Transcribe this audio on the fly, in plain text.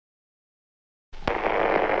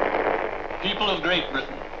People of Great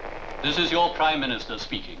Britain, this is your Prime Minister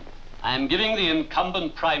speaking. I am giving the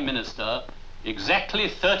incumbent Prime Minister exactly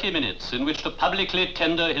 30 minutes in which to publicly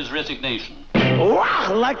tender his resignation. Oh,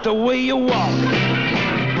 I like the way you walk.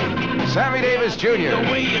 Sammy Davis Jr. The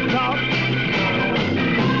way you talk.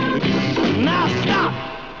 Now stop.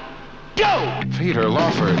 Go! Peter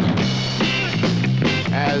Lawford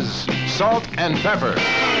as Salt and Pepper.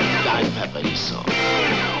 Die pepper, you saw.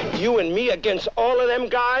 You and me against all of them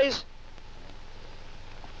guys?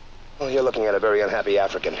 Well, you're looking at a very unhappy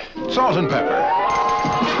African. Salt and Pepper.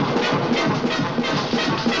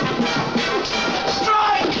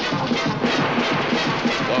 Strike!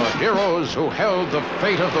 The heroes who held the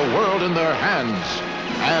fate of the world in their hands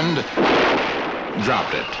and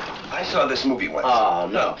dropped it. I saw this movie once. Oh,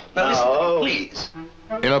 no. Now listen, please.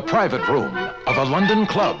 In a private room of a London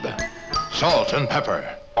club. Salt and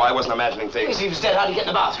Pepper. Oh, I wasn't imagining things. He was dead. How'd he get in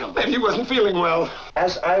the bathroom? Maybe he wasn't feeling well.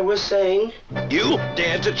 As I was saying... You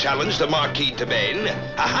dared to challenge the Marquis de Bain.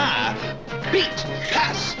 Aha! Beat,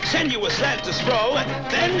 pass, send you a slant to throw.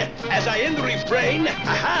 Then, as I end the refrain,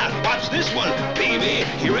 aha! Watch this one, baby.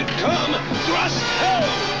 Here it come. Thrust home.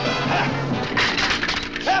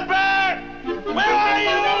 Pepper! Where are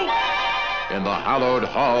you? In the hallowed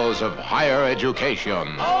halls of higher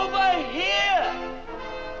education. Over here!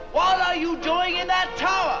 What are you doing in that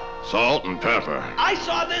tower? Salt and Pepper. I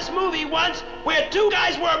saw this movie once where two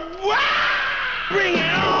guys were... Bring it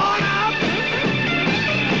on up!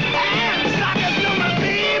 And sucker to my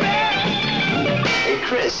baby! Hey,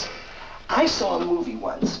 Chris, I saw a movie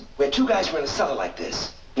once where two guys were in a cellar like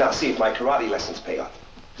this. Now, see if my karate lessons pay off.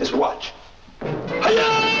 Just watch.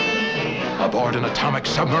 Hi-ya! Aboard an atomic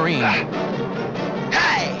submarine.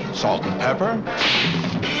 Hey! Salt and Pepper.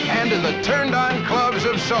 And in the turned-on clubs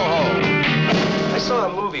of Soho. I saw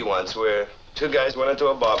a movie once where two guys went into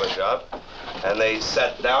a barber shop and they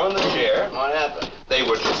sat down in the chair. What happened? They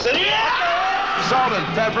were just sitting. Salt and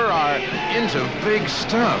Pepper are into big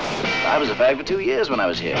stuff. I was a fag for 2 years when I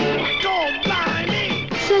was here. Don't lie me!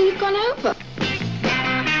 So you've gone over?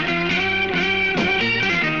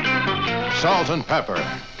 Salt and Pepper.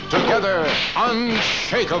 Together,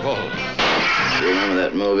 unshakable. You remember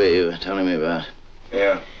that movie you were telling me about?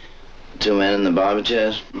 Yeah. Two men in the barber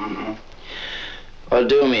chairs? Mm-hmm. Well,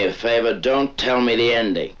 do me a favor, don't tell me the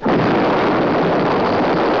ending.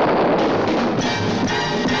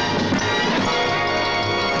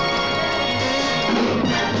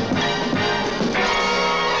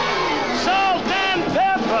 Salt and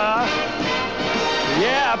pepper!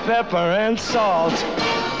 Yeah, pepper and salt.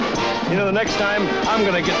 You know, the next time, I'm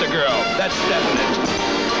gonna get the girl. That's definite.